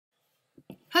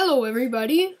Hello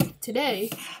everybody! Today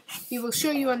we will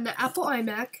show you on the Apple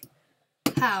iMac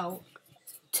how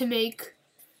to make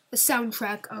a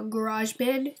soundtrack on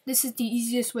GarageBand. This is the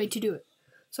easiest way to do it.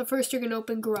 So first you're going to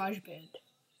open GarageBand.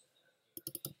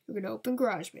 You're going to open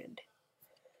GarageBand.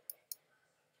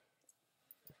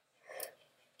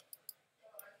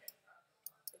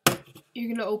 You're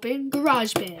going to open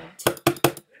GarageBand.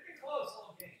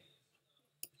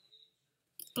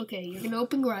 Okay, you're going to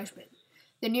open GarageBand.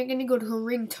 Then you're going to go to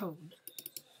ringtone.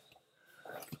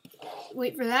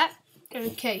 Wait for that.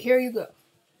 Okay, here you go.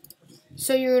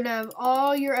 So you're going to have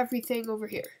all your everything over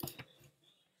here.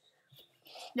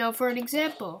 Now for an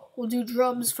example, we'll do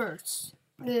drums first.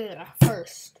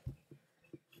 Because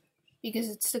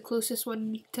it's the closest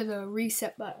one to the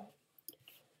reset button.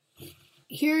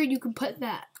 Here you can put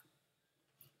that.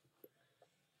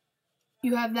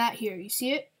 You have that here. You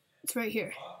see it? It's right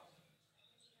here.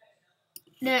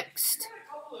 Next,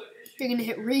 you're going to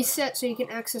hit reset so you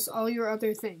can access all your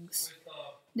other things.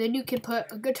 Then you can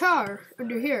put a guitar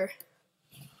under here.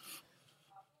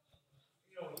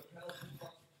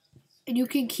 And you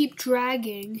can keep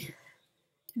dragging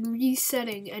and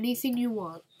resetting anything you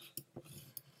want.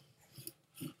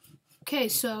 Okay,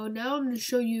 so now I'm going to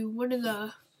show you one of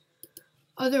the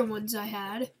other ones I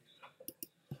had.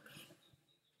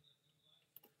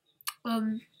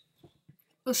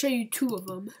 I'll show you two of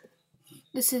them.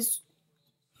 This is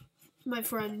my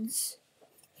friend's.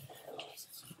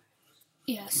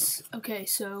 Yes. Okay,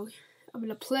 so I'm going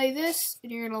to play this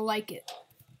and you're going to like it.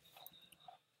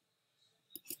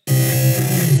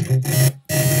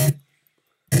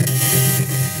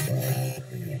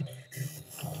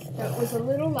 That was a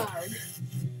little loud.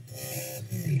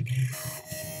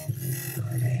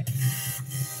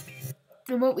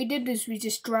 And what we did is we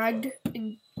just dragged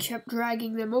and kept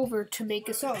dragging them over to make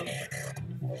a song.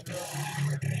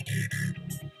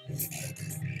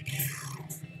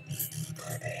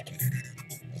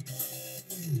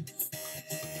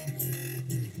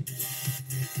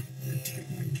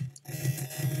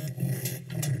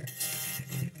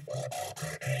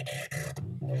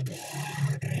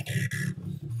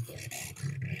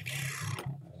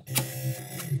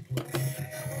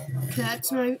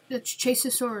 That's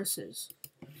Chaseasaurus's.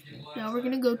 Now we're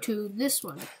gonna go to this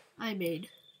one I made.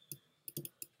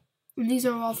 And these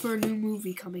are all for a new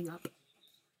movie coming up.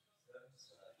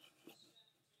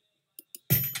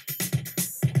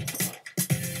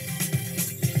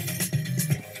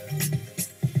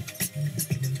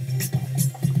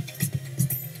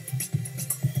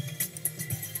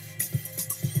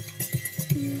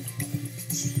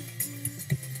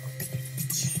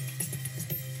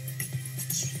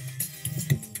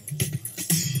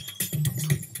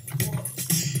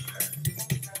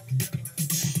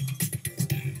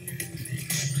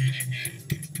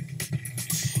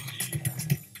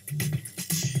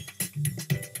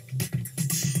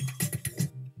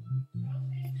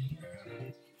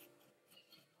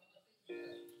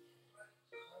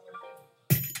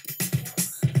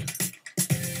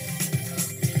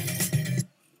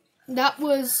 That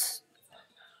was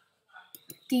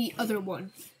the other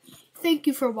one. Thank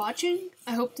you for watching.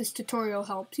 I hope this tutorial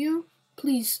helped you.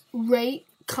 Please rate,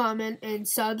 comment, and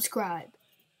subscribe.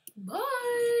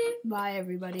 Bye. Bye,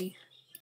 everybody.